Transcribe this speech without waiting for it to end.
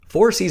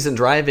Four-season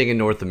driving in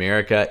North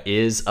America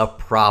is a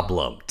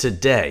problem.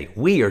 Today,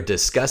 we are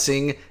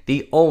discussing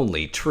the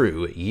only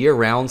true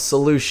year-round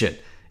solution.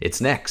 It's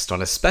next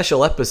on a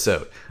special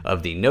episode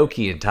of the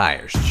Nokian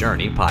Tyres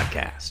Journey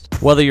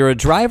podcast. Whether you're a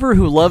driver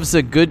who loves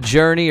a good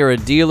journey or a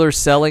dealer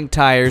selling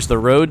tires, the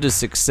road to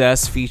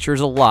success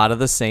features a lot of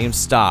the same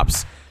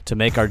stops. To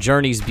make our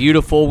journeys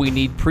beautiful, we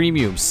need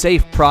premium,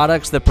 safe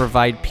products that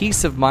provide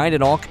peace of mind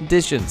in all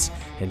conditions.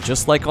 And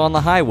just like on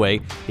the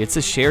highway, it's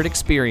a shared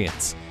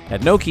experience. At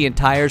Nokian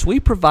Tyres,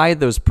 we provide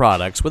those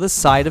products with a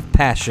side of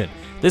passion.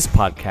 This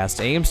podcast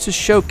aims to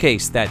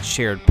showcase that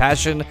shared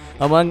passion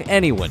among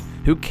anyone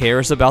who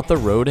cares about the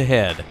road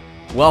ahead.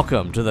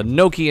 Welcome to the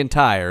Nokian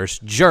Tyres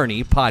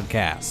Journey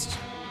podcast.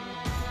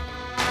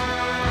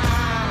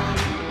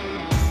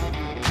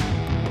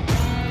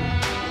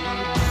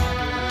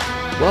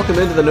 Welcome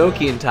into the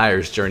Nokian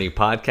Tyres Journey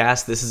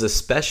podcast. This is a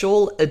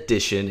special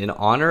edition in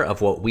honor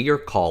of what we are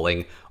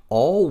calling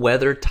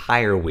All-Weather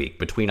Tire Week.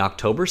 Between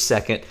October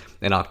 2nd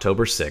and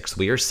October 6th,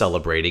 we are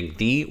celebrating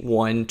the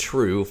one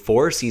true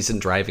four-season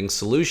driving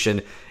solution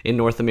in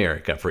North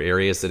America for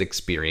areas that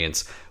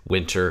experience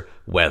winter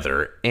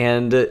weather.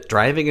 And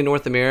driving in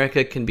North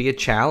America can be a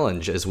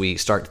challenge as we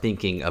start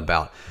thinking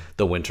about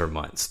the winter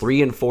months.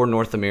 3 in 4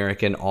 North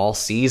American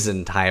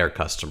all-season tire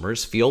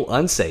customers feel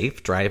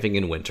unsafe driving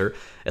in winter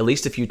at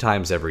least a few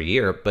times every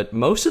year, but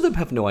most of them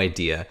have no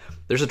idea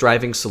there's a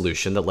driving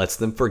solution that lets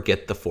them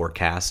forget the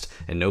forecast,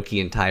 and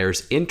Nokian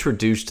Tyres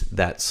introduced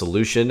that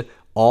solution,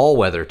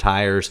 all-weather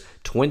tires,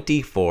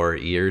 24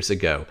 years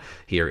ago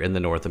here in the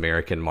North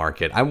American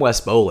market. I'm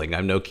Wes Bowling.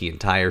 I'm Nokian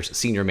Tyres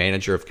Senior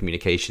Manager of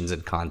Communications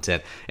and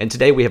Content, and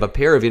today we have a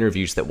pair of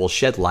interviews that will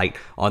shed light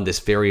on this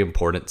very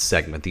important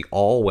segment, the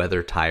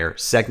all-weather tire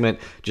segment.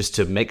 Just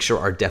to make sure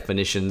our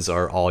definitions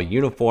are all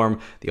uniform,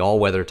 the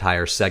all-weather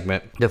tire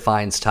segment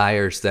defines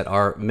tires that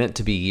are meant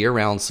to be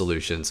year-round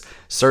solutions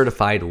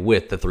certified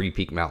with the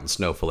three-peak mountain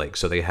snowflake,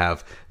 so they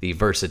have the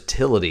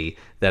versatility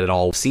that an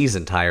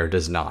all-season tire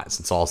does not,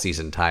 since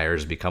all-season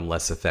tires become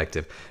less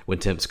effective when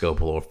temps go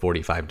below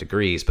 45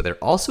 degrees, but they're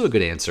also a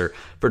good answer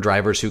for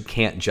drivers who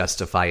can't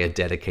justify a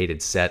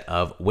dedicated set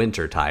of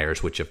winter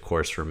tires, which of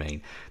course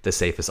remain the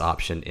safest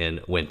option in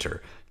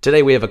winter.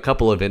 Today we have a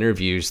couple of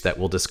interviews that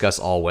will discuss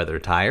all-weather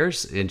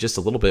tires. In just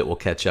a little bit, we'll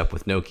catch up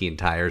with Nokian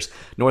Tyres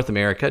North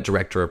America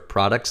Director of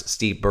Products,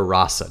 Steve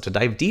Bourassa, to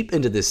dive deep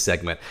into this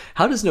segment.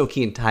 How does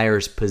Nokian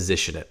Tyres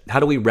position it? How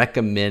do we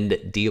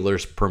recommend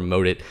dealers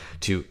promote it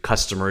to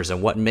customers,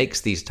 and what makes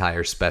these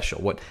tires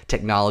special? What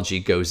technology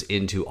goes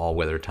into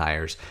all-weather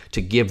tires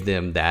to give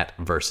them that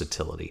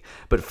versatility?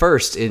 But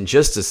first, in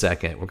just a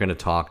second, we're going to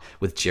talk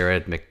with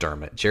Jared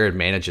McDermott. Jared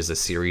manages a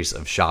series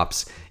of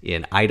shops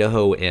in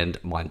Idaho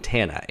and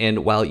Montana.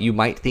 And while you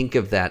might think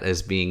of that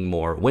as being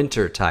more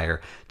winter tire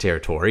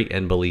territory,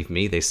 and believe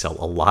me, they sell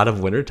a lot of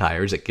winter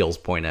tires at Gill's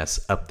Point S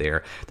up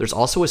there, there's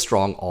also a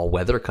strong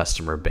all-weather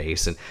customer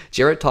base. And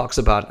Jared talks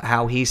about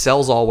how he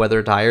sells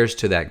all-weather tires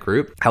to that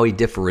group, how he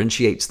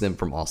differentiates them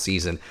from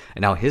all-season,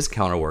 and how his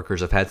counterworkers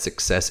have had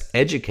success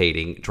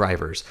educating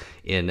drivers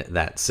in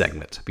that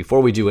segment. Before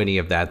we do any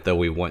of that, though,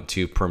 we want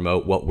to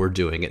promote what we're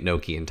doing at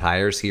Nokian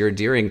Tyres here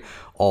during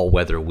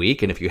All-Weather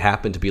Week. And if you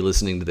happen to be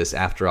listening to this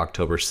after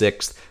October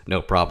 6th,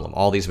 no problem.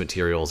 All these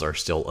materials are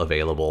still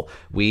available.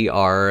 We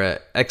are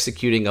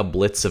executing a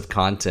blitz of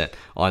content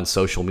on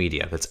social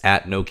media. That's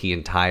at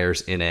Nokian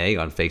Tyres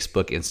NA on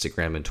Facebook,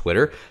 Instagram, and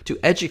Twitter to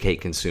educate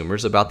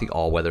consumers about the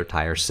all-weather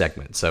tire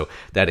segment. So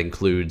that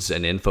includes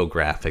an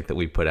infographic that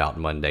we put out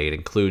Monday. It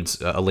includes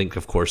a link,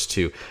 of course,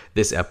 to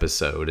this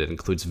episode. It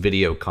includes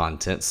video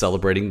content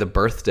celebrating the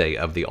birthday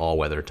of the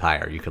all-weather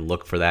tire. You can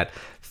look for that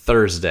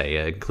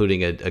Thursday,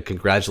 including a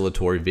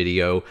congratulatory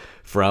video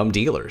from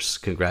dealers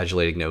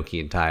congratulating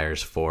Nokian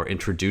Tyres for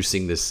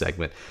introducing this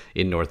segment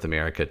in North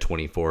America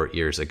 24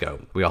 years ago.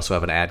 We also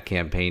have an ad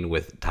campaign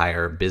with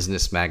Tire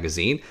Business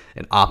Magazine,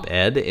 an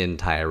op-ed in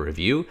Tire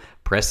Review,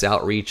 press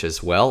outreach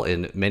as well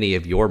in many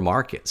of your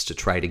markets to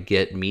try to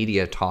get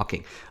media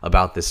talking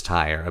about this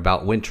tire,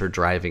 about winter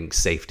driving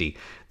safety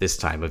this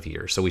time of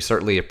year. So we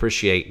certainly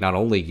appreciate not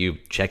only you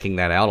checking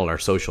that out on our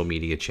social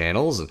media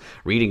channels and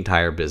reading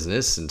Tire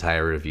Business and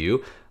Tire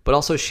Review, but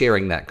also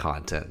sharing that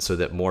content so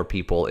that more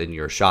people in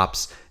your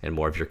shops and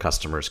more of your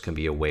customers can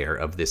be aware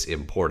of this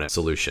important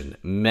solution.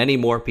 Many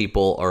more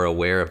people are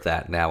aware of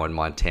that now in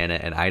Montana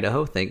and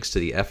Idaho, thanks to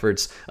the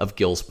efforts of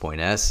Gill's Point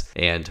S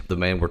and the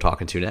man we're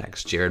talking to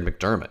next, Jared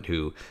McDermott,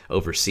 who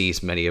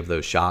oversees many of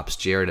those shops.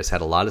 Jared has had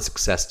a lot of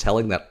success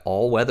telling that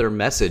all-weather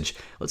message.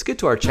 Let's get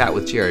to our chat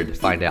with Jared to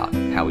find out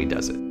how he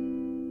does it.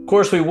 Of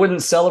course, we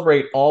wouldn't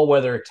celebrate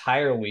All-Weather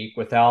Tire Week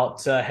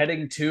without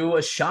heading to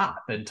a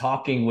shop and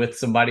talking with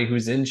somebody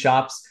who's in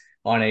shops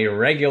on a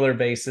regular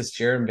basis.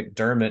 Jared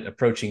McDermott,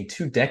 approaching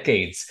 2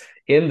 decades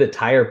in the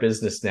tire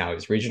business now.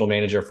 He's regional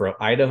manager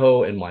for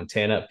Idaho and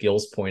Montana at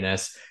Gill's Point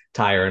S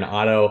Tire and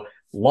Auto.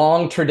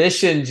 Long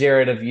tradition,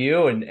 Jared, of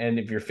you and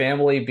of your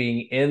family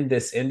being in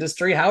this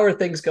industry. How are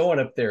things going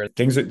up there?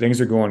 Things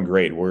are going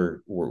great.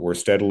 We're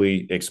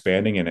steadily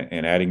expanding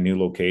and adding new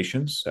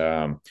locations.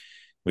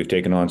 we've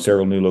taken on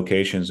several new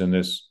locations in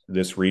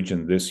this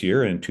region this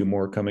year, and two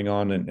more coming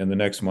on in the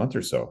next month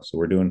or so. So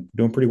we're doing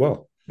pretty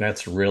well.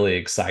 That's really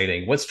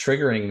exciting. What's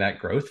triggering that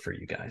growth for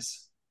you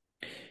guys?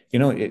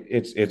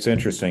 It's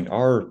interesting.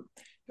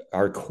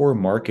 Our core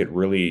market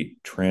really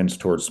trends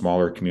towards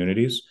smaller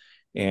communities,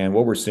 and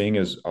what we're seeing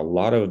is a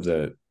lot of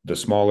the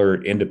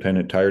smaller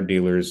independent tire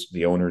dealers.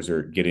 The owners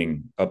are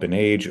getting up in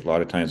age. A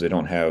lot of times they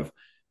don't have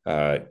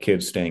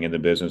kids staying in the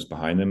business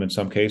behind them in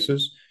some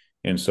cases,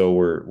 and so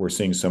we're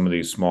seeing some of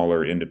these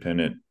smaller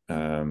independent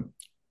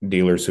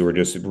dealers who are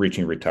just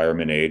reaching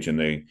retirement age,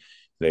 and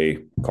they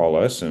call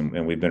us,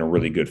 and we've been a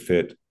really good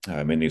fit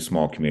in these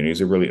small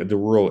communities. It really the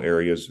rural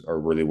areas are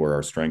really where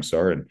our strengths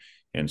are,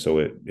 and so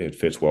it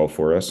fits well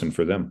for us and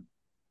for them.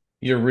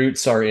 Your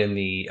roots are in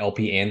the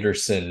LP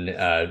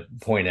Anderson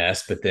Point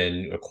S, but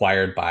then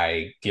acquired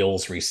by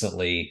Gills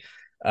recently.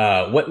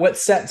 What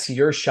sets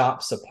your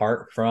shops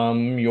apart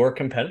from your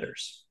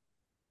competitors?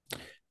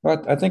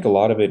 Well, I think a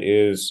lot of it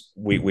is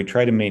we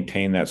try to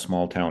maintain that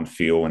small town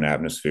feel and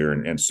atmosphere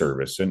and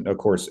service, and of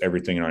course,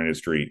 everything in our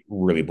industry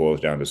really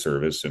boils down to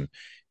service and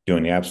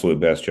doing the absolute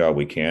best job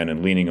we can,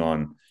 and leaning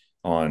on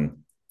on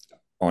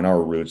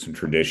our roots and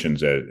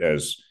traditions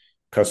as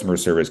customer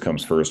service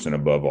comes first and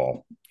above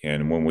all.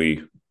 And when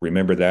we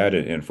remember that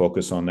and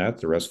focus on that,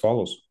 the rest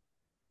follows.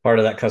 Part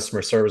of that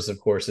customer service, of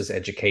course, is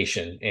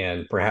education,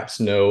 and perhaps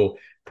no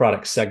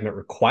product segment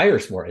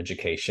requires more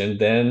education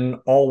than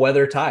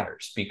all-weather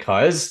tires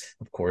because,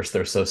 of course,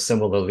 they're so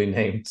similarly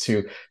named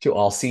to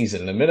all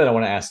season. In a minute, I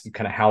want to ask you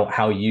kind of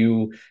how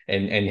you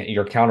and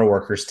your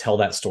counterworkers tell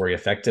that story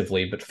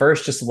effectively. But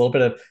first, just a little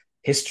bit of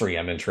history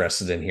I'm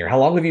interested in here. How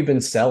long have you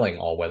been selling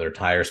all-weather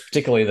tires,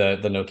 particularly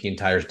the Nokian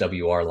Tyres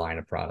WR line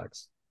of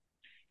products?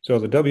 So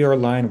the WR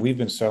line we've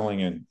been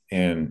selling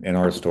in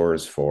our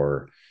stores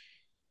for,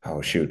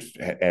 oh shoot,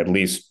 at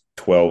least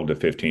 12 to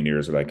 15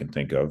 years that I can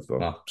think of.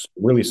 Wow.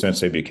 Really, since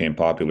they became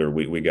popular,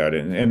 we got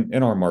in, and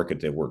in our market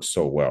they work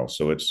so well.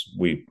 So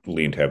we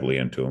leaned heavily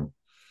into them.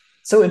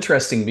 So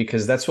interesting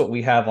because that's what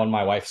we have on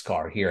my wife's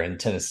car here in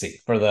Tennessee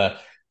for the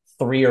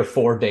 3 or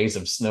 4 days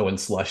of snow and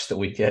slush that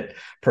we get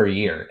per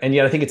year. And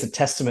yet I think it's a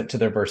testament to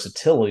their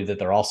versatility that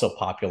they're also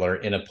popular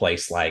in a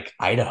place like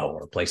Idaho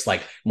or a place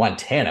like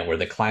Montana, where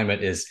the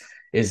climate is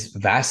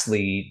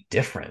vastly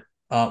different.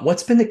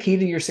 What's been the key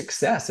to your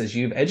success as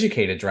you've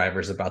educated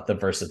drivers about the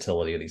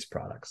versatility of these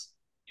products?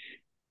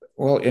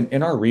 Well,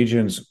 in our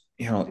regions,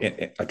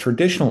 a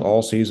traditional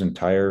all season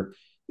tire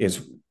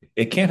is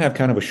it can't have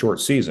kind of a short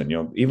season.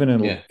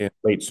 Even Yeah. in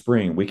late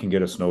spring, we can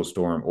get a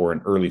snowstorm or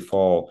an early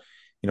fall.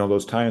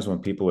 Those times when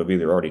people have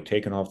either already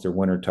taken off their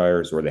winter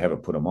tires or they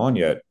haven't put them on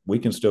yet, we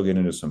can still get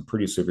into some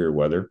pretty severe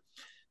weather.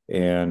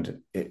 And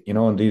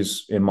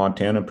in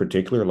Montana in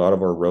particular, a lot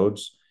of our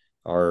roads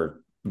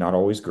are not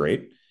always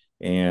great,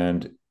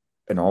 and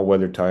an all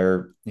weather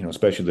tire,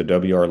 especially the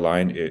WR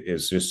line,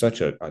 is just such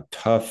a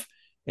tough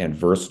and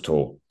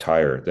versatile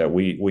tire that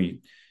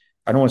we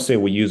I don't want to say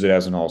we use it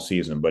as an all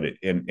season, but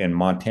in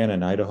Montana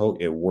and Idaho,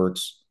 it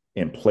works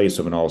in place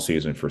of an all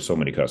season for so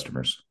many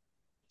customers.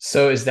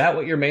 So is that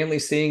what you're mainly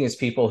seeing is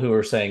people who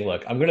are saying,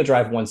 look, I'm going to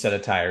drive one set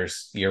of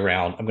tires year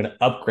round. I'm going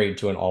to upgrade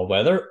to an all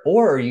weather.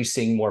 Or are you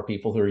seeing more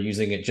people who are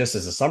using it just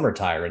as a summer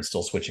tire and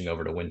still switching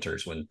over to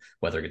winters when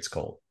weather gets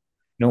cold?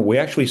 No, we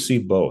actually see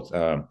both.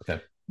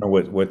 Okay.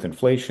 With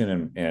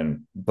inflation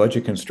and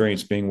budget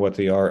constraints being what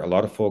they are, a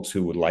lot of folks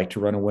who would like to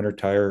run a winter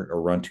tire or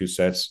run two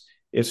sets,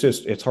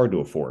 it's hard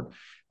to afford.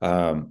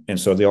 And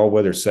so the all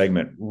weather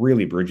segment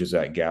really bridges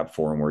that gap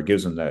for them, where it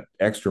gives them that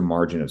extra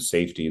margin of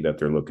safety that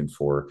they're looking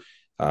for,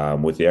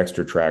 with the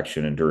extra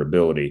traction and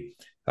durability,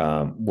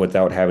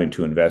 without having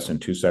to invest in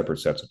two separate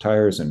sets of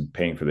tires and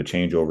paying for the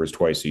changeovers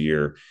twice a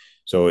year.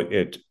 So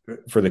it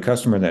for the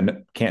customer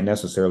that can't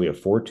necessarily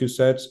afford two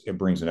sets, it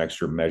brings an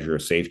extra measure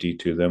of safety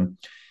to them.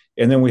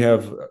 And then we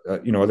have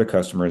other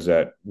customers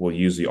that will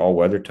use the all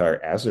weather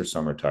tire as their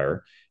summer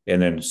tire,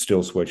 and then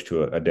still switch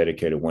to a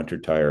dedicated winter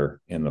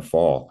tire in the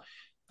fall.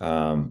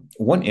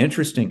 One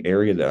interesting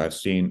area that I've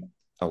seen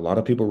a lot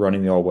of people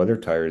running the all weather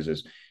tires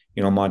is,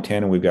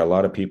 Montana, we've got a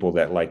lot of people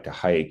that like to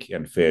hike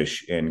and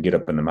fish and get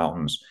up in the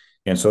mountains.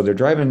 And so they're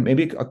driving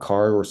maybe a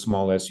car or a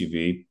small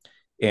SUV,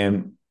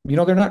 and,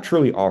 they're not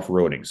truly off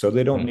roading. So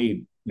they don't Mhm.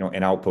 need,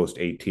 an Outpost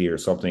AT or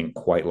something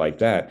quite like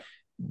that.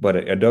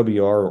 But a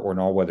WR or an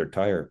all weather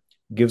tire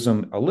gives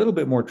them a little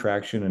bit more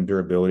traction and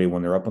durability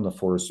when they're up on the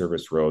Forest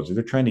Service roads. If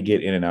they're trying to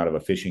get in and out of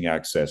a fishing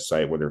access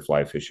site where they're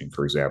fly fishing,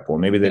 for example,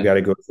 maybe they've Yeah. got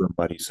to go through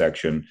a muddy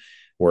section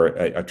where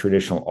a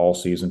traditional all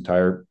season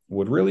tire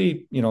would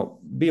really,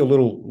 be a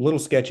little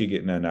sketchy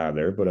getting in and out of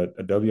there. But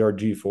a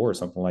WRG4 or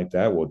something like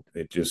that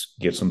it just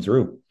gets them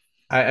through.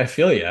 I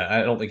feel you.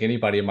 I don't think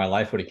anybody in my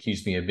life would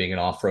accuse me of being an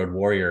off-road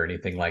warrior or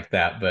anything like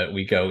that. But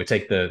we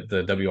take the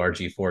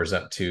WRG4s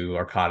up to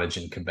our cottage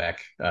in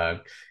Quebec a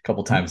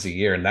couple times a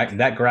year, and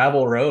that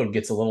gravel road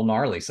gets a little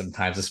gnarly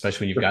sometimes,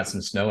 especially when you've got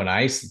some snow and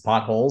ice and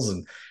potholes.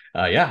 And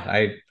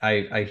yeah,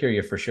 I hear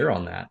you for sure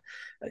on that.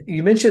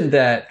 You mentioned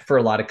that for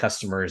a lot of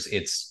customers,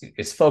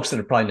 it's folks that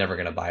are probably never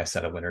going to buy a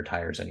set of winter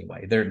tires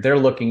anyway. They're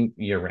looking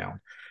year round.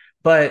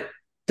 But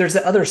there's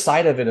the other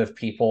side of it of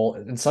people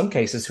in some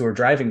cases who are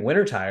driving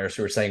winter tires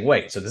who are saying,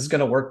 wait, so this is going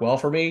to work well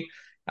for me.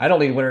 I don't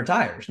need winter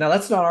tires. Now,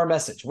 that's not our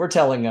message. We're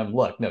telling them,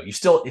 look, no, you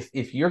still,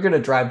 if you're going to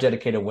drive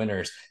dedicated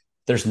winters,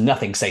 there's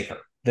nothing safer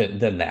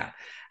than that.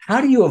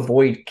 How do you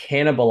avoid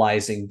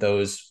cannibalizing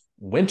those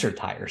winter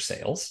tire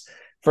sales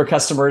for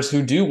customers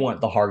who do want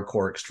the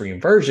hardcore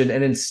extreme version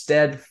and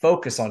instead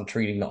focus on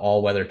treating the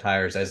all-weather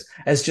tires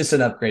as just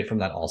an upgrade from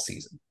that all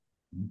season?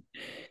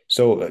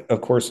 So, of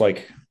course,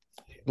 like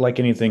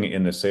anything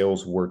in the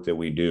sales work that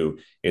we do,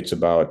 it's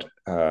about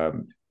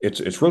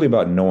it's really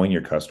about knowing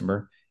your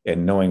customer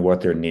and knowing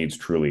what their needs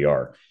truly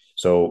are.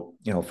 So,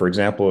 for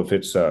example,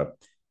 if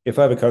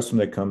I have a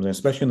customer that comes in,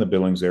 especially in the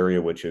Billings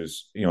area, which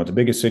is the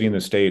biggest city in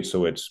the state,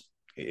 so it's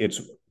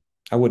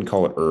I wouldn't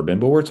call it urban,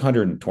 but it's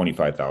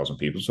 125,000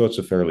 people, so it's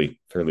a fairly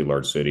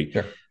large city.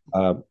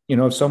 Sure.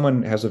 If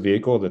someone has a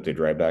vehicle that they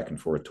drive back and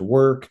forth to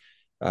work,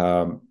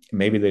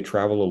 maybe they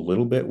travel a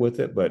little bit with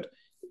it, but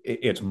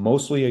it's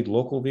mostly a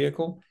local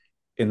vehicle.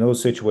 In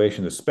those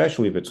situations,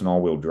 especially if it's an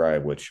all-wheel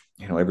drive, which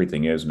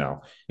everything is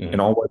now, an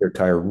all-weather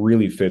tire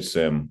really fits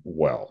them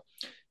well.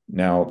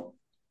 Now,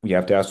 you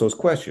have to ask those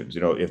questions.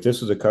 If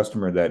this is a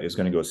customer that is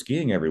going to go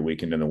skiing every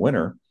weekend in the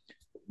winter,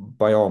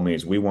 by all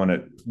means, we want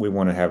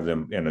to have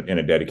them in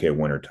a dedicated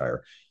winter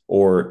tire.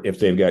 Or if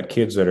they've got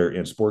kids that are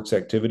in sports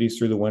activities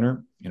through the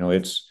winter,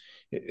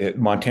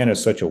 Montana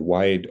is such a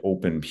wide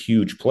open,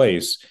 huge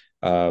place.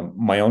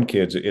 My own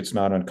kids, it's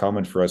not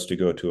uncommon for us to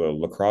go to a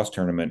lacrosse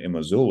tournament in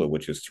Missoula,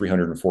 which is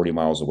 340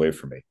 miles away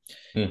from me.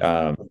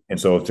 And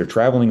so if they're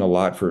traveling a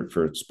lot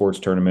for sports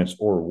tournaments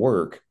or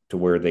work to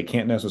where they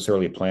can't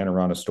necessarily plan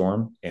around a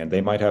storm and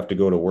they might have to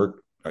go to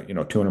work,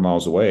 200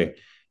 miles away,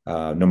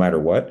 no matter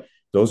what,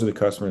 those are the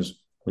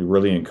customers we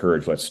really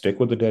encourage. Let's stick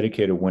with the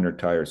dedicated winter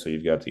tire so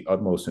you've got the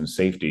utmost in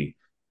safety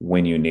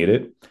when you need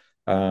it.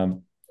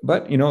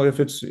 But if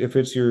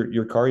it's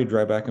your car, you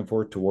drive back and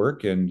forth to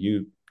work and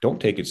you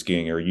don't take it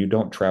skiing or you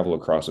don't travel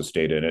across the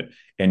state in it,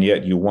 and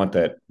yet you want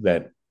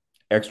that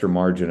extra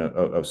margin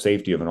of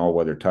safety of an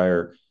all-weather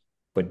tire,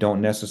 but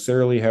don't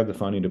necessarily have the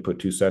funding to put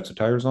two sets of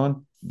tires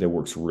on, that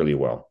works really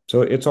well.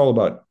 So it's all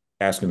about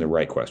asking the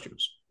right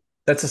questions.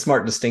 That's a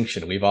smart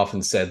distinction. We've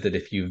often said that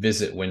if you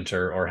visit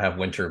winter or have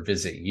winter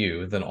visit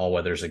you, then all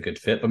weather is a good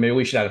fit. But maybe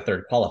we should add a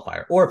third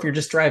qualifier. Or if you're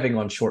just driving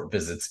on short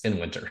visits in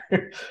winter,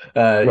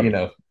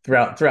 right.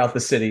 Throughout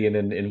the city and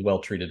in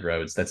well-treated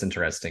roads. That's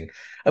interesting.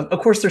 Of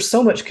course, there's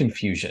so much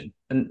confusion,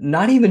 and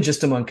not even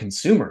just among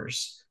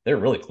consumers. They're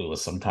really clueless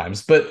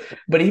sometimes, but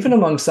even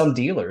among some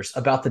dealers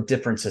about the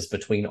differences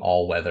between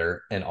all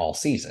weather and all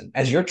season.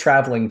 As you're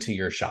traveling to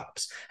your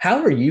shops,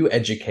 how are you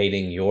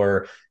educating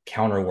your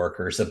counter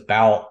workers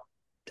about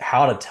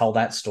how to tell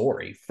that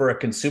story for a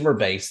consumer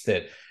base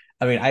that,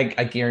 I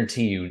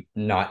guarantee you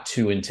not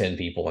 2 in 10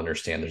 people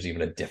understand there's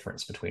even a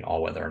difference between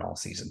all weather and all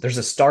season. There's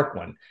a stark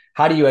one.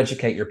 How do you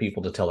educate your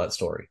people to tell that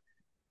story?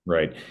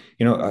 Right.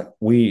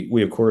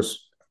 We of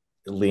course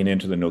lean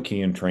into the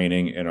Nokian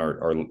training and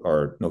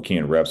our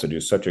Nokian reps that do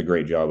such a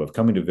great job of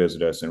coming to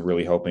visit us and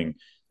really helping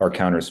our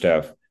counter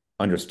staff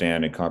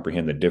understand and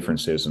comprehend the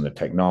differences in the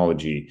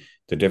technology,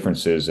 the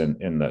differences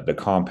in the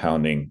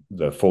compounding,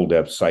 the full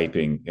depth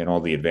siping, and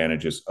all the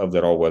advantages of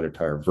that all-weather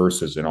tire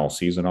versus an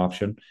all-season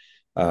option.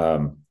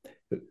 So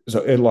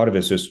a lot of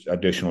it's just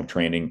additional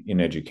training in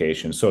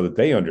education so that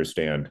they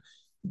understand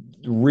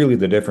really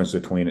the difference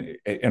between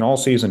an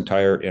all-season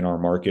tire in our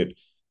market.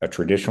 A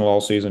traditional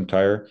all-season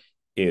tire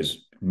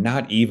is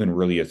not even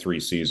really a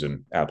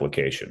 3-season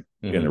application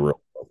in the real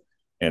world.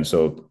 And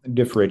so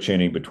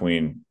differentiating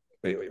between,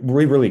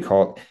 we really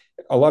call,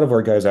 a lot of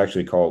our guys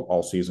actually call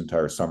all-season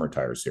tires summer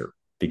tires here,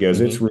 because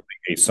it's really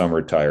a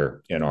summer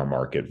tire in our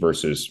market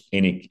versus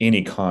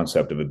any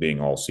concept of it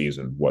being all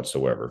season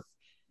whatsoever.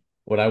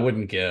 What I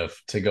wouldn't give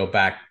to go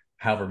back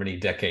however many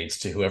decades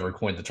to whoever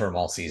coined the term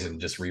all season,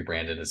 just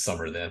rebranded as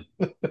summer then.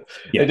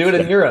 They do it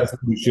in Europe.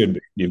 You should.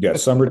 You've got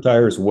summer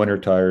tires, winter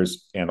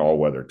tires, and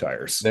all-weather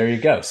tires. There you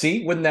go.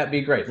 See, wouldn't that be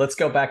great? Let's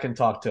go back and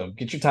talk to them.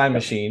 Get your time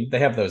machine. They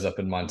have those up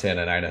in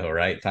Montana and Idaho,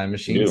 right? Time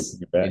machines.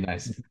 Be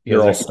nice.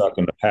 They're all stuck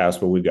in the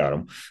past, but we've got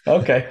them.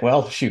 Okay.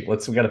 Well, shoot.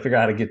 We got to figure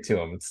out how to get to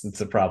them.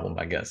 It's a problem,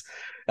 I guess.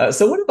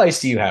 So what advice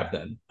do you have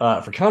then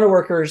for counter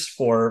workers,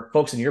 for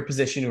folks in your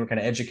position who are kind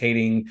of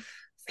educating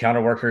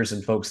counter workers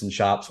and folks in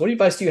shops? What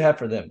advice do you have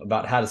for them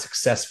about how to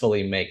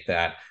successfully make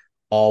that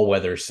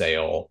all-weather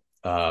sale,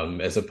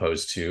 as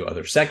opposed to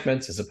other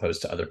segments, as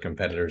opposed to other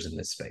competitors in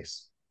this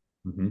space?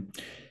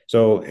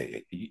 So,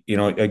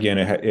 again,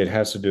 it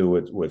has to do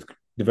with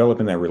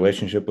developing that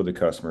relationship with the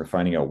customer,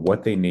 finding out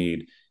what they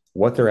need,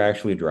 what they're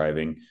actually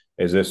driving.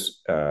 Is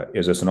this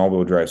an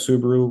all-wheel drive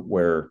Subaru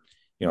where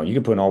you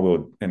can put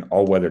an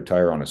all-weather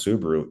tire on a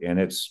Subaru and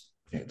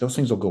those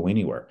things will go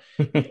anywhere?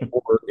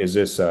 Or is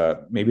this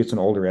maybe it's an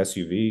older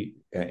SUV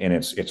and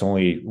it's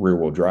only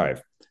rear-wheel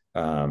drive,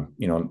 and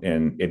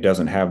it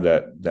doesn't have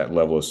that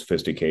level of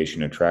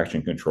sophistication and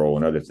traction control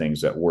and other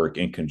things that work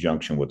in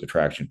conjunction with the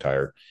traction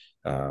tire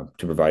to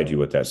provide you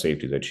with that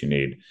safety that you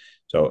need.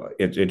 So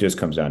it just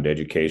comes down to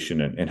education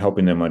and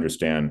helping them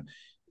understand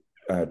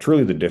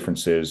truly the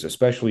difference is,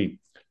 especially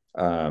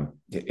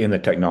in the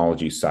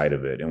technology side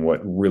of it, and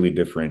what really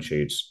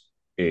differentiates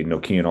a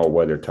Nokian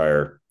all-weather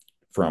tire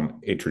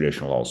from a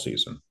traditional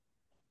all-season.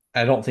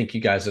 I don't think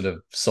you guys would have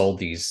sold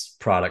these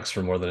products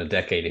for more than a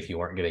decade if you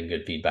weren't getting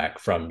good feedback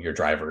from your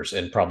drivers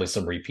and probably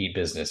some repeat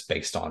business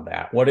based on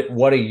that.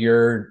 What are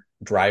your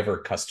driver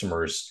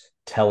customers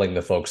telling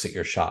the folks at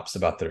your shops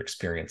about their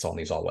experience on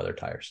these all-weather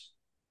tires?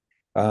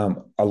 A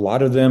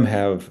lot of them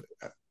have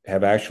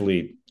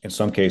actually, in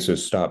some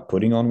cases, stopped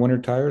putting on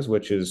winter tires,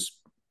 which is,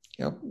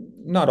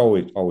 not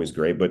always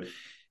great. But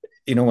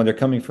when they're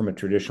coming from a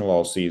traditional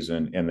all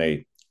season,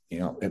 and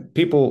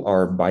people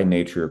are by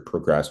nature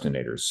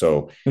procrastinators,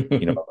 so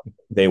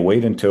they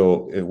wait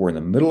until we're in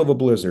the middle of a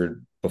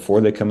blizzard before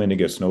they come in to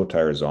get snow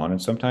tires on,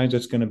 and sometimes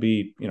it's going to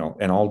be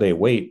an all day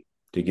wait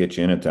to get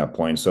you in at that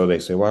point. So they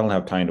say, well, I don't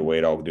have time to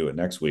wait, I'll do it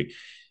next week.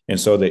 And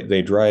so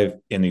they drive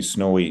in these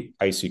snowy,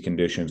 icy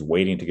conditions,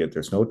 waiting to get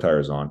their snow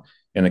tires on.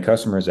 And the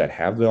customers that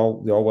have the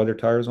all-weather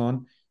tires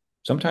on,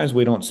 sometimes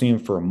we don't see them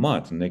for a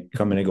month, and they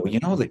come in and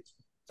go,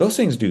 those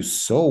things do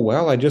so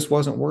well. I just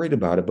wasn't worried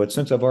about it. But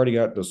since I've already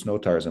got those snow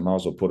tires, I might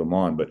as well put them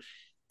on. But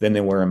then they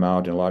wear them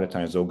out. And a lot of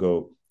times they'll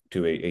go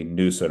to a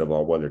new set of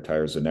all-weather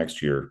tires the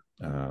next year,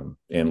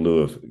 in lieu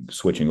of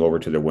switching over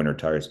to their winter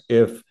tires,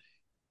 if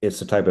it's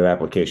the type of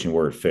application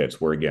where it fits,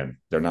 where, again,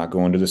 they're not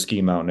going to the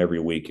ski mountain every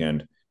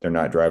weekend. They're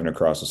not driving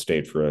across the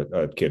state for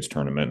a kids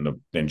tournament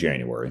in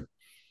January.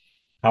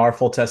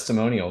 Powerful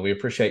testimonial. We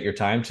appreciate your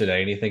time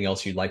today. Anything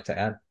else you'd like to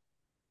add?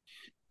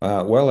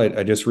 Well,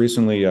 I just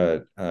recently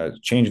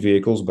changed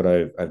vehicles, but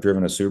I've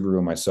driven a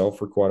Subaru myself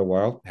for quite a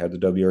while. Had the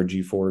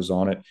WRG4s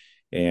on it,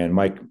 and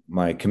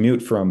my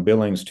commute from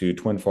Billings to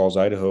Twin Falls,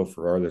 Idaho,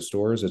 for our other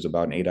stores is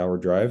about an 8-hour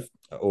drive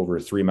over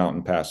 3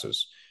 mountain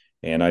passes,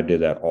 and I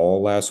did that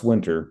all last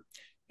winter,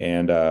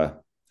 and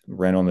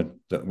ran on the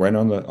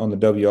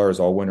WRs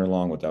all winter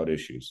long without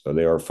issues. So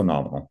they are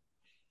phenomenal.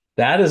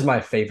 That is my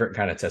favorite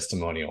kind of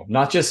testimonial.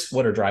 Not just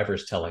what are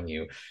drivers telling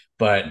you,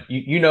 but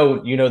you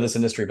know this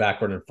industry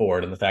backward and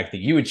forward, and the fact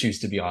that you would choose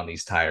to be on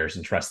these tires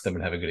and trust them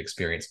and have a good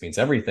experience means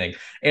everything.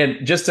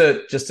 And just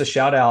to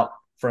shout out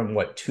from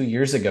 2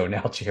 years ago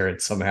now, Jared,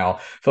 somehow,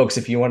 folks,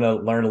 if you want to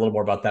learn a little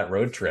more about that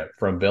road trip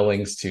from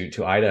Billings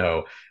to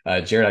Idaho,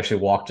 Jared actually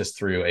walked us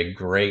through a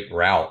great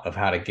route of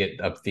how to get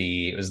up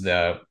it was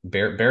the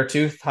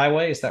Beartooth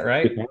Highway. Is that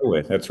right?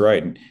 Highway, that's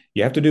right. And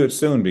you have to do it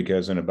soon,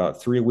 because in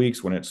about 3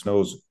 weeks, when it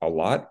snows a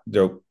lot,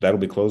 that'll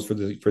be closed for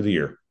the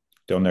year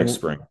till next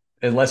spring.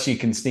 Unless you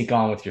can sneak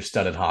on with your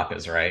studded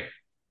Hakas, right?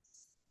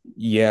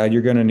 Yeah,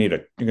 you're gonna need.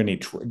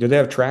 Do they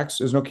have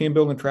tracks? Is Nokian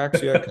building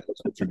tracks yet? 'Cause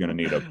that's what you're gonna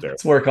need up there.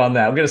 Let's work on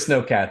that. I'm gonna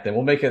snowcat then.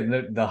 We'll make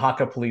it the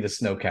Haka Polita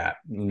snowcat.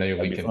 Maybe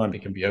we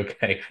can be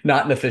okay.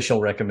 Not an official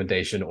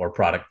recommendation or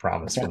product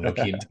promise from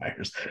Nokian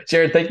Tires.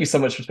 Jared, thank you so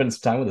much for spending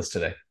some time with us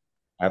today.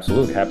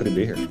 Absolutely, happy to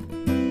be here.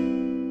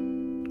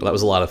 Well, that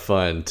was a lot of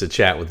fun to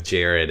chat with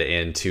Jared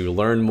and to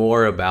learn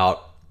more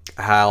about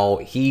how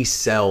he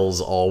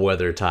sells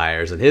all-weather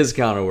tires and his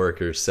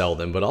counterworkers sell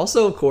them, but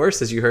also, of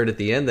course, as you heard at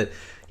the end, that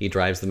he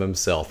drives them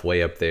himself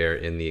way up there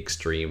in the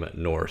extreme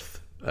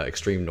north.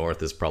 Extreme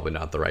north is probably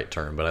not the right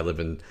term, but I live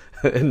in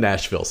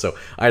Nashville, so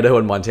Idaho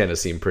and Montana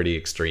seem pretty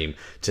extreme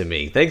to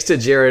me. Thanks to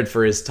Jared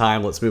for his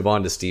time. Let's move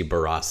on to Steve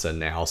Bourassa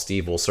now.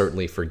 Steve will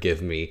certainly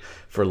forgive me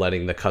for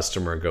letting the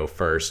customer go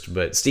first,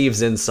 but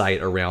Steve's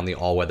insight around the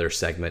all-weather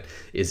segment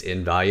is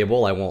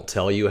invaluable. I won't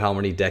tell you how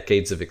many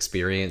decades of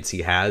experience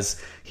he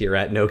has here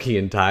at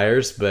Nokian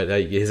Tires, but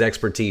his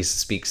expertise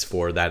speaks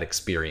for that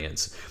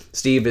experience.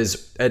 Steve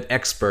is an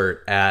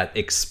expert at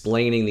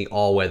explaining the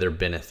all-weather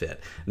benefit,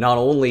 not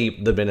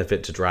only the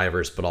benefit to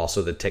drivers, but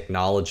also the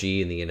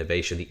technology and the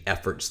innovation, the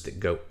efforts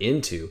that go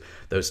into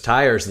those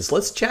tires. And so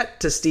let's chat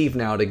to Steve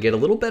now to get a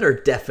little better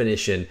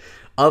definition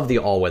of the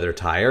all-weather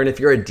tire. And if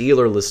you're a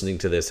dealer listening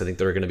to this, I think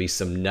there are going to be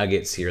some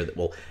nuggets here that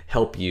will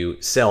help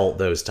you sell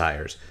those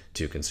tires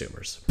to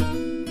consumers.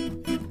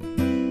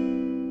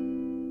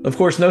 Of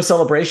course, no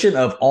celebration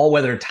of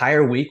all-weather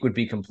tire week would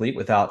be complete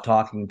without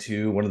talking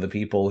to one of the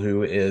people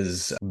who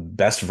is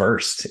best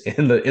versed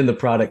in the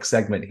product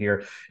segment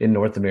here in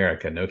North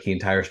America. Nokian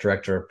Tires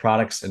Director of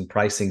Products and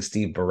Pricing,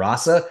 Steve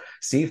Bourassa.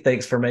 Steve,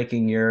 thanks for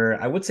making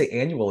your, I would say,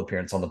 annual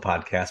appearance on the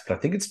podcast, but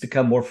I think it's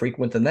become more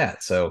frequent than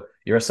that. So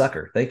you're a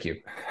sucker. Thank you.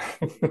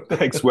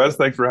 Thanks, Wes.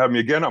 Thanks for having me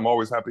again. I'm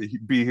always happy to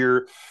be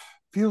here.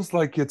 Feels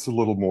like it's a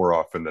little more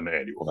often than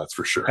annual, that's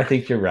for sure. I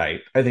think you're right.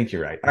 All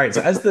right.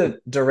 So as the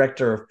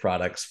director of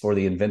products for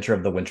the inventor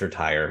of the winter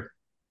tire,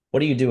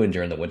 what are you doing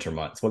during the winter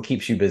months? What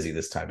keeps you busy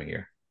this time of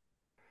year?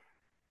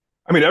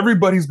 I mean,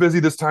 everybody's busy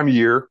this time of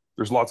year.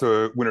 There's lots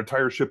of winter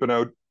tires shipping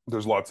out.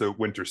 There's lots of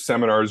winter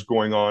seminars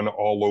going on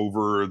all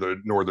over the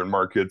northern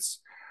markets.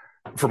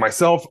 For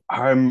myself,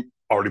 I'm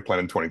already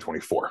planning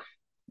 2024.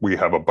 We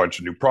have a bunch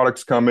of new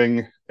products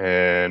coming,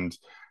 and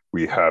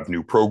we have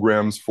new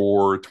programs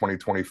for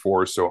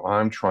 2024. So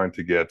I'm trying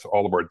to get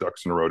all of our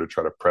ducks in a row to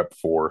try to prep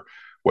for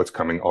what's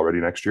coming already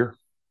next year.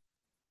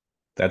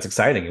 That's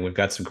exciting. And we've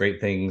got some great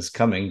things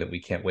coming that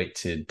we can't wait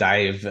to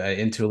dive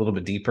into a little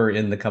bit deeper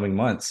in the coming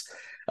months.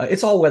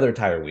 It's all weather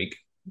tire week.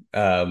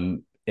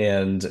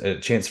 And a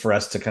chance for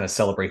us to kind of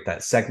celebrate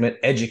that segment,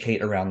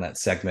 educate around that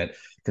segment,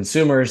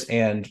 consumers,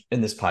 and in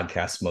this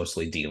podcast,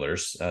 mostly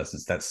dealers,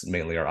 since that's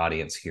mainly our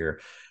audience here.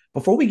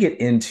 Before we get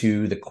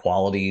into the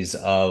qualities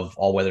of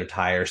all-weather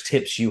tires,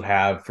 tips you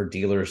have for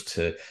dealers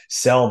to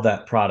sell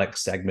that product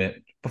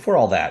segment, before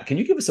all that, can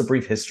you give us a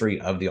brief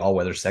history of the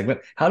all-weather segment?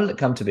 How did it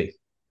come to be?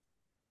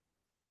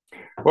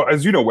 Well,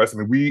 as you know, Wes, I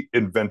mean, we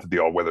invented the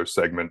all-weather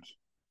segment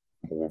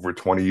over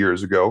 20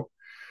 years ago.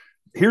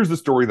 Here's the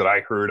story that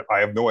I heard. I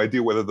have no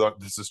idea whether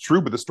this is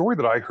true, but the story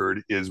that I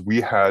heard is we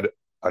had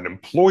an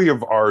employee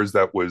of ours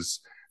that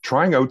was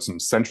trying out some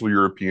Central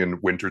European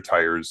winter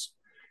tires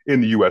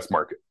in the US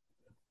market.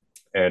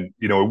 And,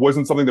 it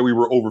wasn't something that we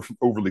were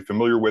overly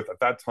familiar with. At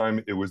that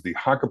time, it was the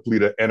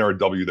Hakkapeliitta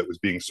NRW that was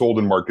being sold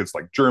in markets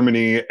like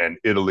Germany and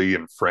Italy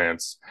and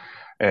France.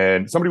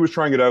 And somebody was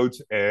trying it out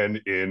and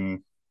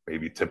in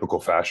maybe typical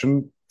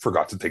fashion,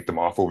 forgot to take them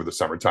off over the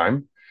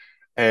summertime.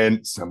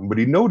 And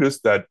somebody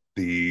noticed that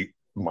the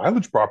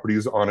mileage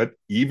properties on it,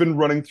 even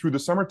running through the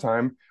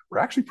summertime, were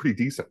actually pretty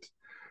decent.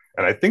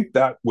 And I think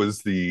that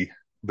was the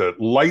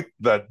light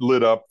that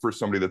lit up for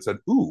somebody that said,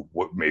 ooh,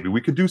 maybe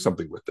we could do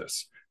something with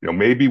this.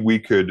 Maybe we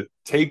could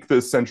take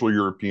the Central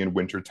European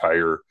winter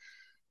tire,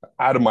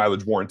 add a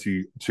mileage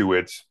warranty to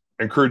it,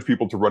 encourage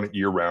people to run it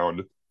year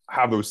round,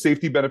 have those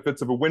safety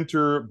benefits of a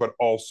winter, but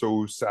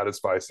also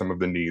satisfy some of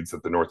the needs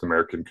that the North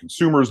American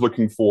consumer is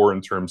looking for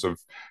in terms of,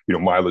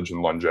 mileage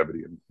and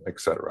longevity, and et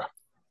cetera.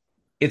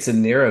 It's a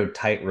narrow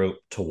tightrope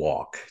to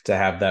walk, to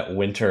have that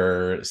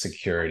winter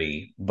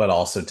security, but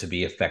also to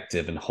be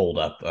effective and hold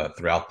up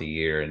throughout the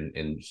year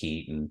in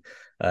heat and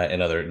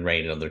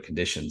rain and other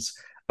conditions.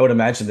 I would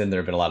imagine then there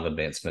have been a lot of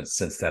advancements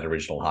since that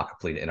original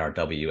Hakkapeliitta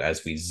NRW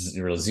as we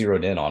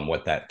zeroed in on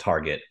what that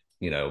target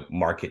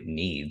market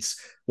needs.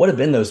 What have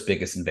been those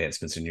biggest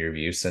advancements in your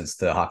view since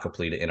the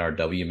Hakkapeliitta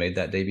NRW made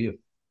that debut?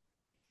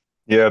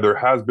 Yeah, there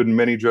has been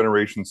many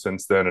generations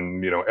since then.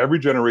 And, every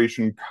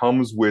generation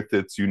comes with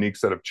its unique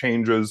set of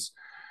changes.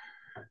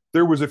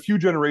 There was a few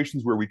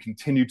generations where we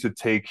continued to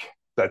take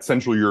that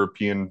Central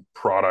European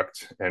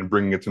product and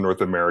bringing it to North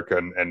America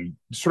and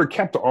sort of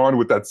kept on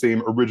with that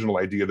same original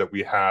idea that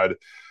we had.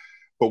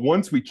 But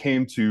once we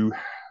came to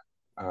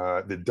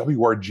the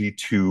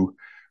WRG2,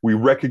 we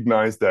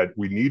recognized that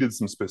we needed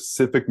some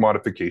specific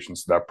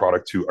modifications to that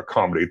product to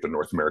accommodate the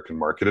North American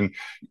market. And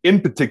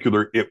in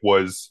particular, it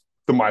was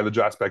the mileage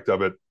aspect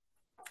of it.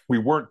 We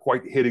weren't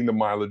quite hitting the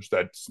mileage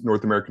that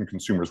North American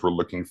consumers were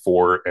looking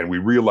for. And we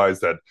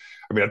realized that,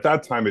 at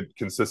that time, it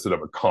consisted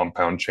of a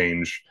compound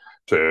change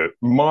to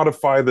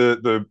modify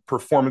the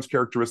performance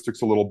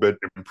characteristics a little bit,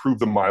 improve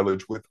the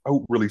mileage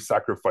without really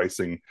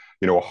sacrificing,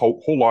 a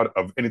whole lot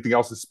of anything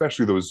else,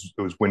 especially those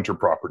winter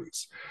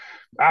properties.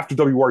 After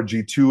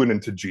WRG2 and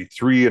into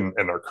G3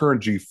 and our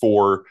current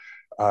G4,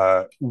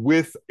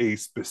 with a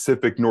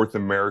specific North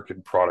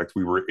American product,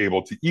 we were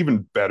able to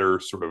even better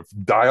sort of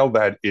dial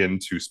that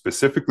into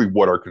specifically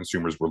what our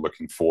consumers were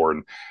looking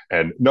for,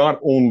 and not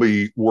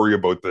only worry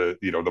about the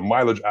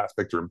mileage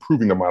aspect or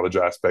improving the mileage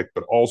aspect,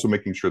 but also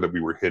making sure that we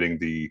were hitting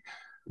the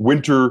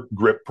winter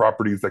grip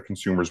properties that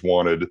consumers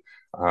wanted,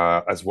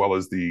 as well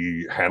as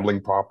the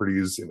handling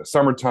properties in the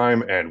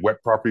summertime and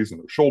wet properties in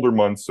the shoulder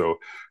months. So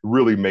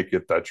really make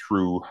it that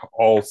true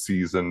all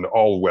season,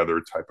 all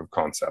weather type of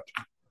concept.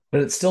 But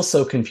it's still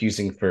so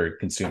confusing for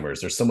consumers.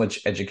 There's so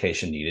much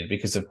education needed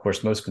because, of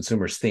course, most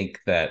consumers think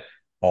that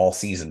all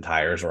season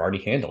tires are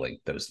already handling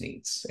those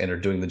needs and are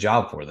doing the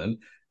job for them.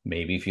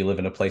 Maybe if you live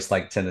in a place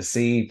like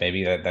Tennessee,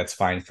 maybe that's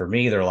fine for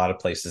me. There are a lot of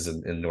places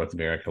in North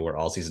America where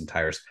all season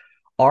tires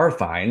are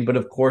fine. But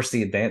of course,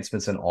 the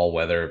advancements in all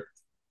weather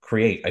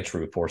create a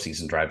true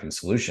 4-season driving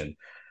solution.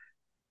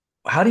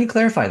 How do you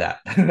clarify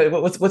that?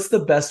 What's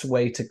the best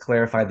way to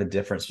clarify the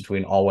difference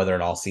between all weather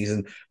and all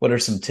season? What are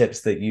some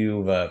tips that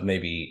you've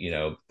maybe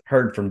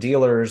heard from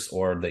dealers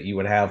or that you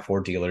would have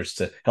for dealers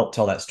to help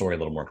tell that story a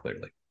little more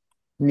clearly?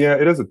 Yeah,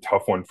 it is a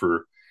tough one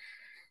for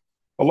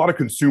a lot of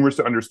consumers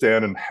to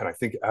understand. And I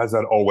think as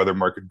that all-weather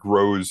market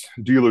grows,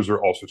 dealers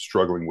are also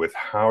struggling with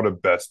how to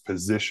best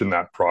position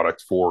that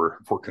product for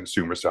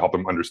consumers to help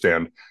them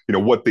understand,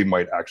 what they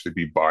might actually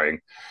be buying.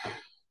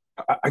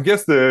 I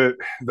guess the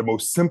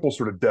most simple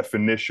sort of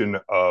definition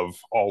of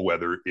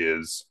all-weather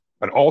is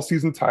an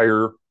all-season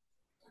tire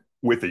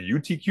with a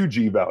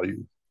UTQG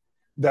value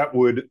that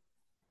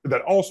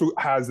also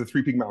has the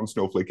Three Peak Mountain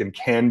Snowflake and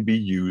can be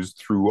used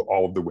through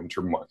all of the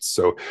winter months.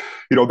 So,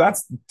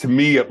 that's, to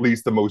me, at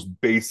least the most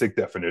basic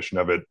definition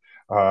of it.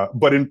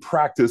 But in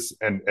practice,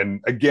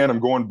 and again, I'm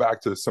going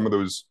back to some of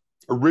those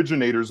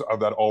originators of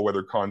that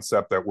all-weather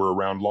concept that were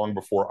around long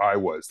before I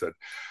was, that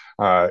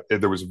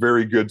there was a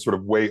very good sort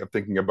of way of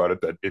thinking about it,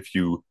 that if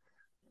you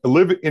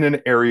live in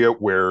an area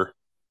where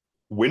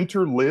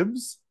winter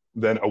lives,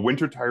 then a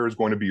winter tire is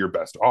going to be your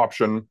best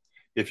option.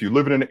 If you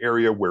live in an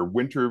area where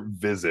winter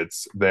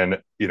visits, then,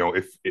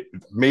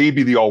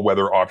 maybe the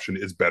all-weather option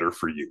is better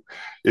for you.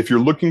 If you're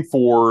looking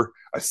for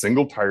a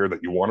single tire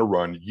that you want to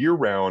run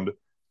year-round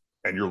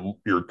and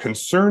you're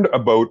concerned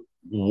about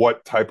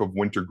what type of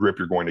winter grip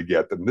you're going to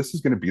get, then this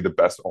is going to be the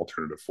best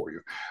alternative for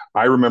you.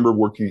 I remember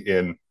working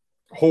in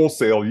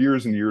wholesale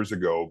years and years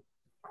ago.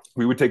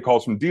 We would take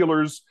calls from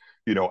dealers,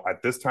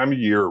 at this time of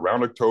year,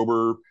 around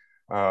October,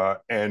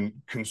 and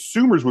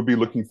consumers would be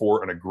looking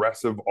for an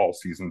aggressive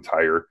all-season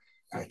tire.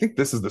 I think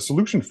this is the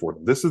solution for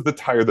them. This is the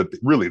tire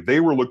that they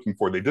were looking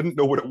for. They didn't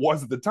know what it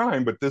was at the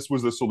time, but this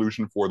was the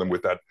solution for them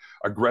with that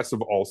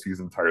aggressive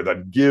all-season tire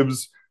that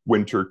gives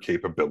winter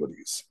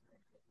capabilities.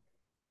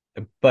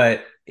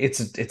 But it's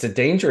a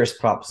dangerous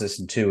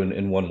proposition too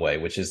in one way,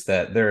 which is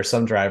that there are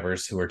some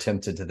drivers who are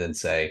tempted to then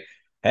say,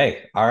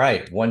 hey, all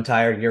right, one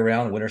tire year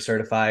round, winter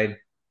certified,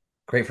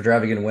 great for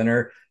driving in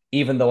winter.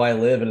 Even though I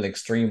live in an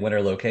extreme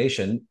winter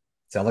location,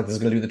 sounds like this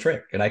is going to do the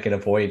trick, and I can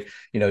avoid,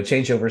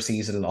 changeover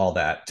season and all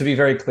that. To be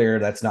very clear,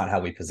 that's not how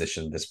we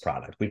position this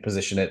product. We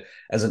position it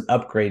as an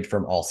upgrade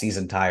from all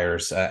season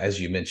tires, as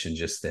you mentioned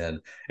just then,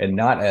 and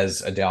not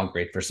as a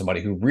downgrade for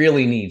somebody who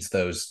really needs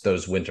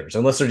those winters,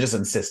 unless they're just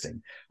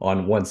insisting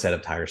on one set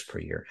of tires per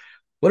year.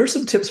 What are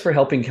some tips for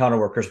helping counter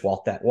workers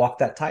walk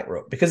that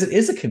tightrope? Because it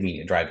is a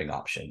convenient driving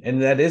option,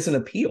 and that is an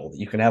appeal that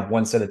you can have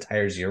one set of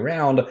tires year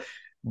round,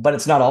 but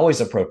it's not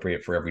always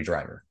appropriate for every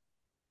driver.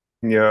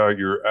 Yeah,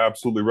 you're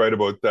absolutely right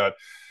about that.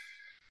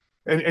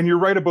 And you're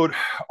right about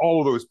all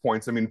of those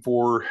points. I mean,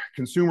 for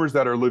consumers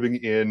that are living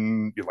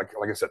in,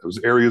 like I said, those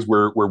areas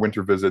where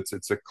winter visits,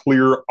 it's a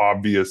clear,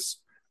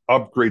 obvious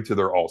upgrade to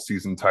their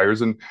all-season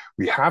tires. And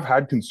we have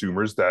had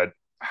consumers that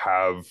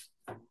have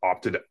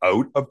opted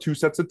out of two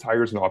sets of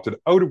tires and opted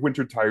out of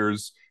winter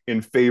tires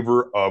in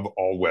favor of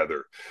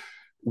all-weather.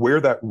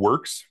 Where that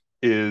works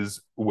is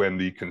when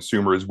the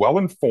consumer is well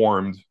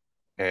informed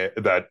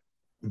that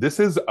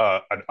this is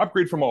an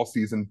upgrade from all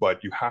season,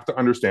 but you have to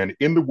understand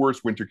in the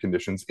worst winter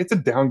conditions, it's a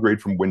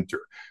downgrade from winter.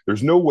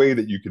 There's no way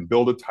that you can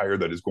build a tire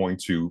that is going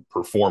to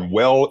perform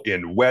well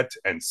in wet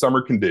and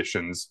summer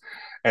conditions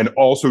and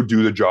also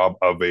do the job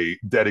of a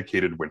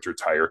dedicated winter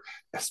tire,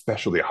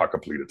 especially a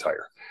Hakkapeliitta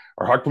tire.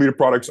 Our Hakkapeliitta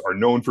products are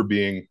known for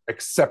being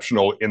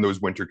exceptional in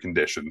those winter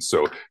conditions.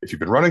 So if you've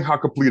been running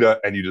Hakkapeliitta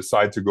and you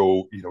decide to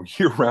go,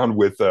 year round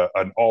with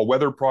an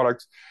all-weather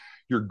product,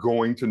 you're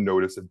going to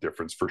notice a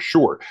difference for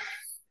sure.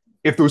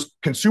 If those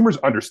consumers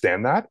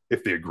understand that,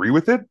 if they agree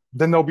with it,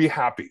 then they'll be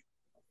happy.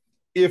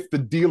 If the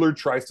dealer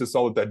tries to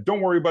sell it that, don't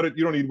worry about it,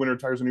 you don't need winter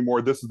tires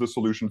anymore, this is the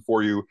solution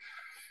for you,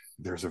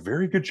 there's a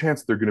very good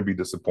chance they're going to be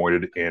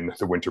disappointed in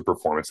the winter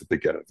performance that they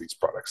get out of these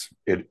products.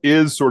 It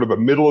is sort of a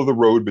middle of the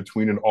road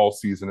between an all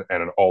season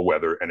and an all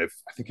weather. And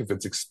I think if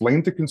it's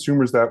explained to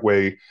consumers that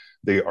way,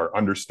 they are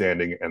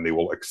understanding and they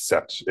will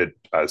accept it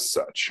as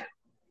such.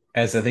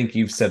 As I think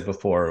you've said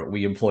before,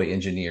 we employ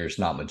engineers,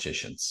 not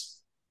magicians.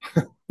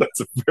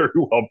 That's very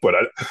well put.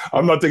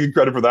 I'm not taking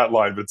credit for that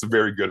line, but it's a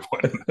very good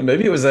one.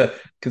 Maybe it was a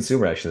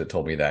consumer actually that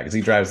told me that, because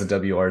he drives the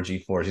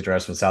WRG4s. He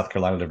drives from South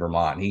Carolina to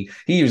Vermont. He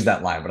used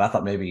that line, but I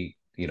thought maybe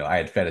I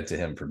had fed it to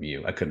him from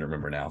you. I couldn't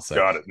remember now. So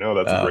got it. No,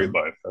 that's a great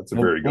line. That's a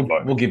very good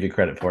line. We'll give you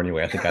credit for it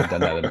anyway. I think I've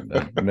done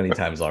that many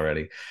times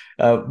already.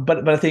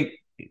 But I think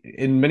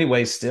in many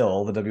ways,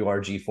 still the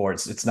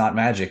WRG4, it's not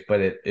magic, but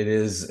it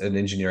is an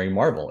engineering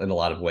marvel in a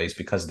lot of ways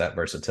because of that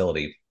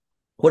versatility.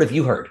 What have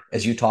you heard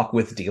as you talk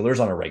with dealers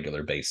on a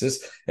regular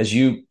basis, as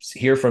you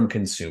hear from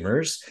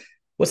consumers?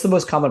 What's the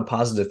most common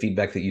positive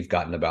feedback that you've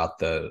gotten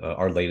about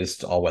our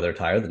latest all-weather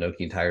tire, the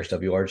Nokian Tyres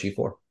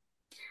WRG4?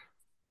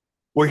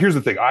 Well, here's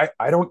the thing.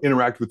 I don't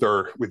interact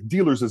with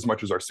dealers as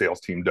much as our sales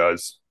team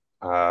does.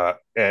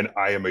 And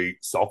I am a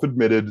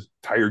self-admitted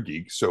tire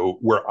geek. So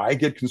where I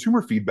get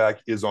consumer feedback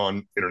is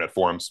on internet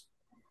forums.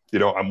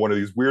 I'm one of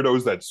these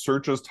weirdos that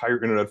searches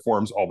tire internet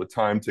forums all the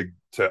time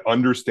to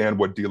understand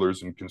what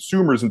dealers and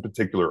consumers in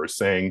particular are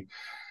saying.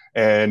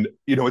 And,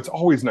 it's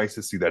always nice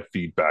to see that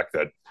feedback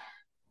that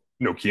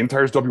Nokian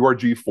Tyres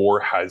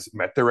WRG4 has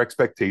met their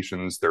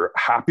expectations. They're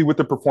happy with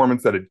the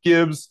performance that it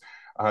gives.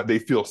 They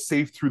feel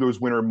safe through those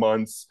winter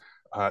months.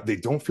 They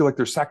don't feel like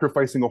they're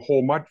sacrificing a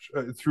whole much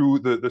through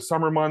the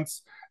summer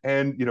months.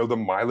 And, the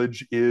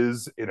mileage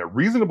is in a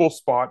reasonable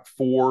spot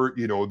for,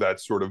 that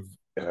sort of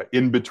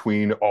in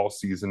between all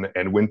season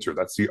and winter.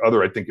 That's the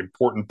other, I think,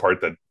 important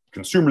part that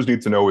consumers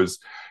need to know is,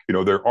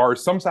 there are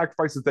some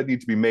sacrifices that need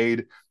to be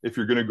made if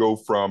you're going to go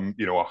from,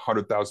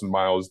 100,000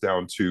 miles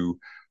down to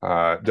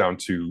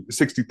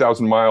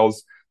 60,000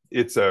 miles.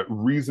 It's a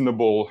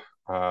reasonable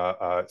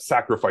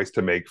sacrifice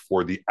to make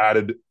for the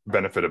added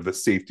benefit of the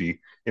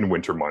safety in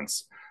winter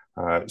months.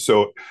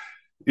 So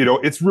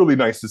it's really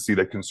nice to see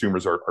that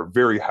consumers are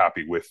very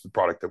happy with the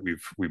product that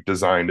we've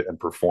designed and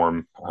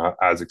perform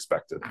as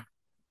expected.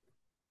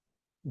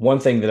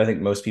 One thing that I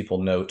think most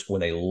people note when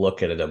they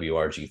look at a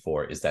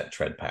WRG4 is that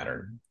tread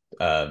pattern.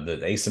 The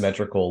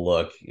asymmetrical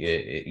look,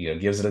 it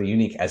gives it a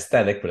unique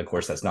aesthetic, but of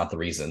course that's not the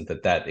reason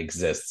that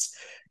exists.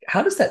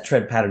 How does that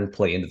tread pattern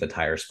play into the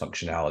tire's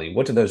functionality?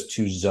 What do those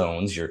two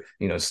zones, your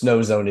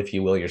snow zone, if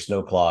you will, your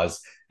snow claws,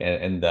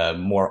 and the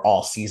more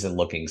all-season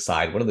looking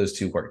side, what do those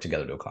two work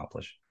together to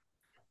accomplish?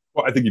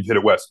 Well, I think you've hit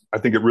it, Wes. I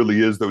think it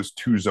really is those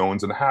two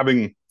zones, and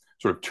having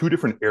sort of two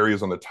different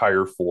areas on the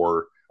tire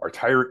for our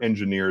tire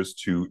engineers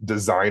to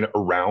design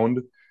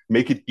around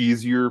make it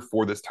easier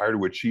for this tire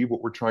to achieve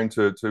what we're trying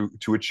to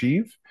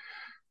achieve.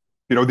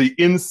 The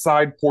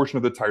inside portion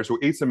of the tire. So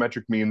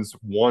asymmetric means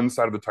one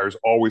side of the tire is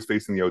always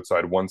facing the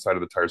outside, one side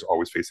of the tire is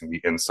always facing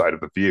the inside of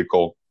the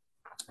vehicle.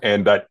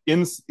 And that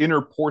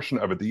inner portion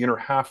of it, the inner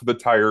half of the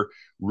tire,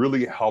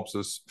 really helps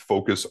us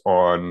focus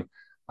on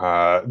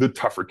the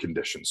tougher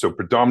conditions. So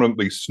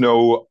predominantly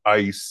snow,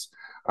 ice,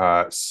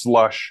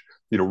 slush,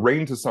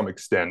 rain to some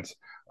extent,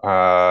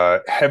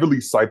 heavily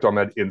siped on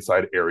that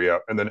inside area.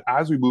 And then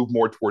as we move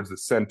more towards the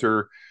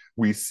center,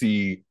 we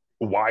see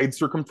wide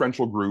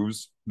circumferential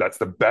grooves. That's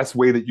the best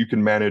way that you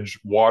can manage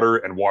water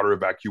and water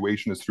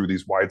evacuation is through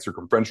these wide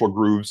circumferential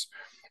grooves.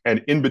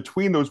 And in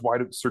between those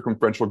wide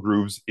circumferential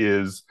grooves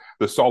is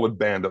the solid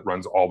band that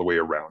runs all the way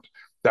around.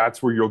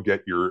 That's where you'll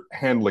get your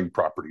handling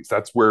properties.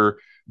 That's where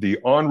the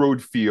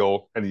on-road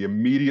feel and the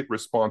immediate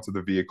response of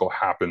the vehicle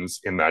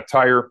happens in that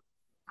tire.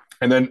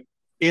 And then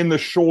in the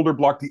shoulder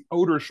block, the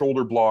outer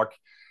shoulder block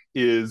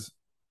is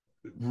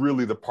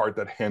really the part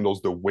that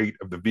handles the weight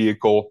of the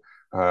vehicle.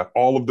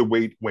 All of the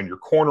weight when you're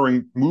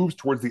cornering moves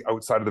towards the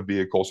outside of the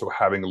vehicle. So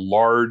having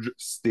large,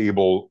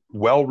 stable,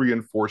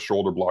 well-reinforced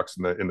shoulder blocks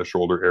in the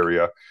shoulder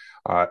area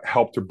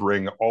help to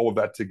bring all of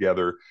that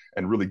together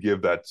and really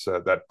give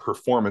that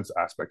performance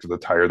aspect of the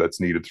tire that's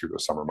needed through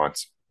those summer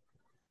months.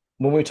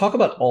 When we talk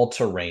about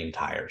all-terrain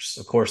tires,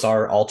 of course,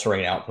 our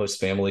all-terrain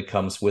Outpost family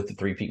comes with the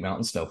Three Peak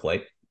Mountain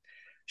Snowflake.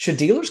 Should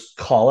dealers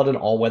call it an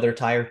all-weather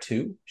tire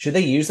too? Should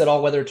they use that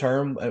all-weather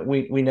term?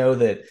 We know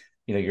that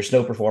your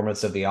snow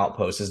performance of the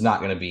Outpost is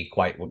not going to be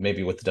quite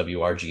maybe what the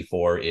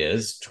WRG4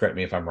 is. Correct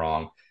me if I'm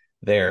wrong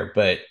there,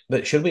 but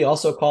should we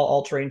also call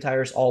all-terrain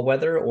tires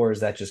all-weather, or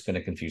is that just going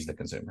to confuse the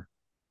consumer?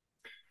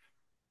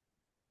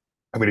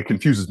 I mean, it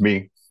confuses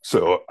me,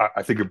 so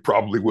I think it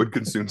probably would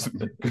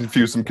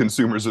confuse some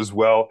consumers as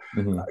well.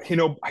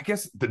 Mm-hmm. I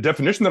guess the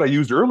definition that I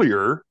used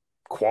earlier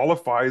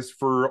qualifies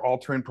for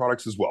all-terrain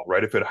products as well,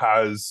 right? If it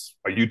has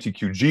a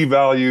UTQG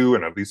value,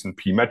 and at least in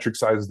P metric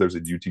sizes, there's a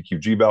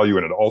UTQG value,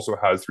 and it also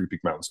has Three Peak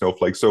Mountain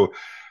Snowflake. So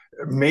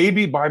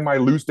maybe by my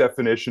loose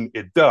definition,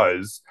 it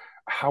does.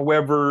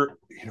 However,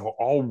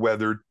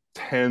 all-weather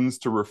tends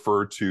to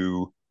refer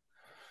to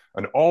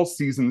an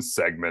all-season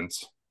segment,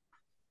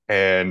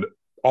 and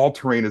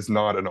all-terrain is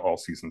not an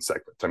all-season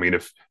segment. I mean,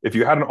 if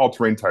you had an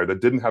all-terrain tire that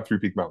didn't have Three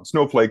Peak Mountain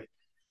Snowflake,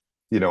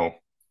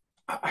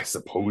 I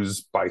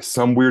suppose by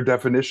some weird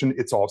definition,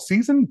 it's all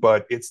season,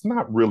 but it's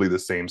not really the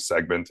same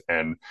segment.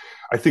 And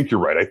I think you're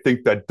right. I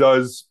think that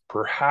does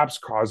perhaps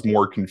cause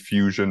more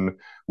confusion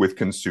with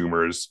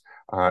consumers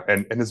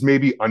and is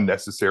maybe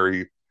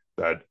unnecessary.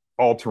 That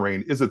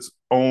all-terrain is its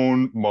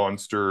own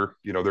monster.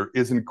 There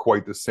isn't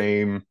quite the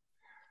same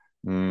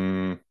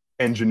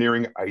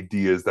engineering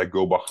ideas that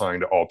go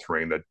behind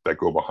all-terrain that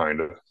go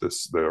behind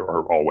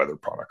our all-weather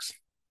products.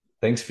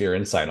 Thanks for your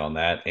insight on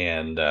that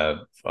and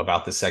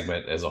about the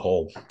segment as a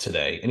whole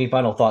today. Any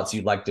final thoughts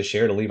you'd like to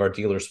share to leave our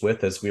dealers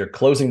with as we are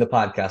closing the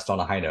podcast on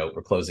a high note?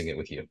 We're closing it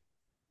with you.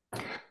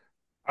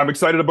 I'm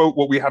excited about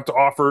what we have to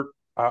offer.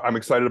 I'm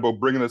excited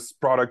about bringing this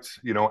product,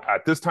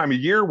 at this time of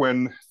year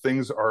when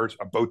things are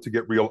about to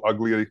get real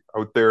ugly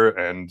out there,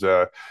 and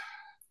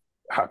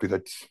happy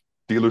that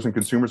dealers and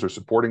consumers are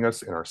supporting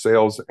us in our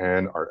sales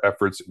and our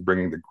efforts in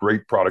bringing the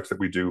great products that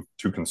we do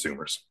to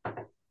consumers.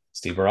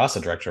 Steve Bourassa,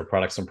 Director of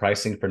Products and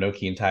Pricing for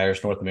Nokian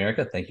Tyres North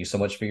America. Thank you so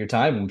much for your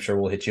time. I'm sure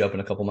we'll hit you up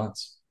in a couple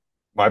months.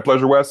 My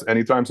pleasure, Wes.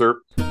 Anytime,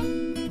 sir.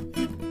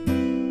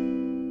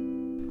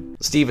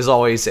 Steve is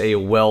always a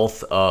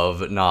wealth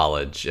of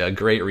knowledge, a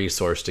great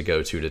resource to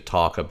go to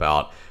talk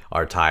about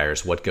our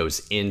tires, what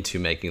goes into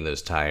making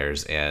those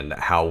tires, and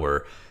how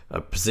we're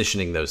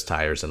positioning those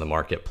tires in the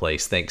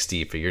marketplace. Thanks,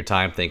 Steve, for your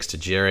time. Thanks to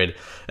Jared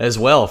as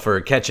well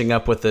for catching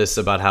up with us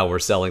about how we're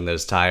selling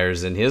those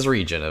tires in his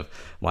region of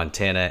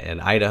Montana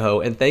and Idaho.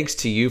 And thanks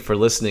to you for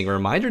listening. A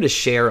reminder to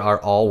share our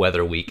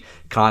All-Weather Week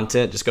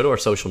content. Just go to our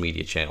social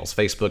media channels,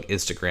 Facebook,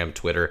 Instagram,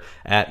 Twitter,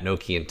 at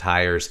Nokian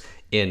Tyres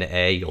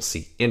NA. You'll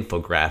see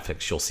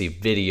infographics, you'll see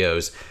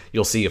videos,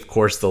 you'll see, of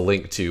course, the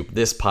link to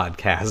this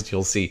podcast.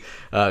 You'll see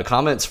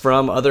comments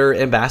from other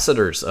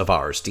ambassadors of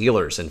ours,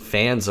 dealers and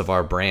fans of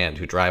our brand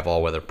who drive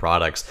all-weather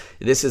products.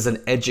 This is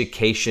an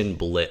education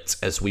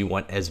blitz, as we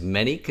want as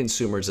many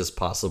consumers as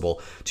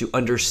possible to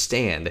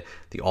understand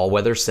the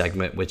all-weather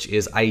segment, which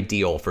is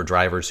ideal for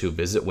drivers who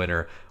visit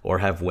winter or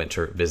have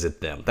winter visit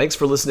them. Thanks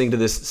for listening to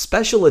this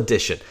special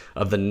edition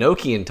of the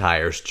Nokian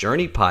Tyres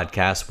Journey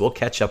podcast. We'll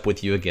catch up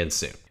with you again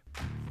soon.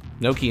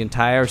 Nokian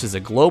Tyres is a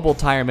global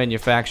tire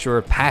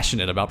manufacturer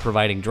passionate about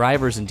providing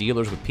drivers and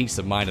dealers with peace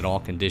of mind in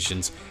all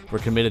conditions. We're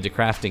committed to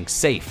crafting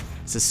safe,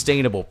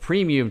 sustainable,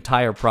 premium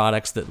tire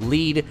products that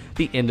lead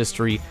the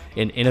industry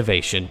in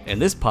innovation. And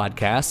this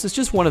podcast is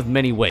just one of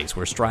many ways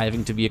we're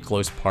striving to be a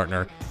close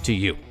partner to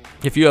you.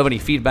 If you have any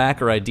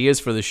feedback or ideas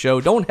for the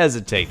show, don't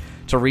hesitate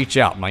to reach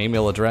out. My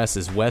email address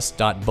is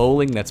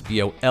wes.bowling, that's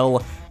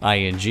BOLING,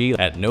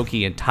 at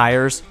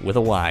NokianTires with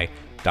a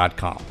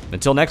Y.com.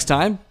 Until next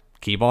time,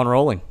 keep on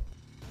rolling.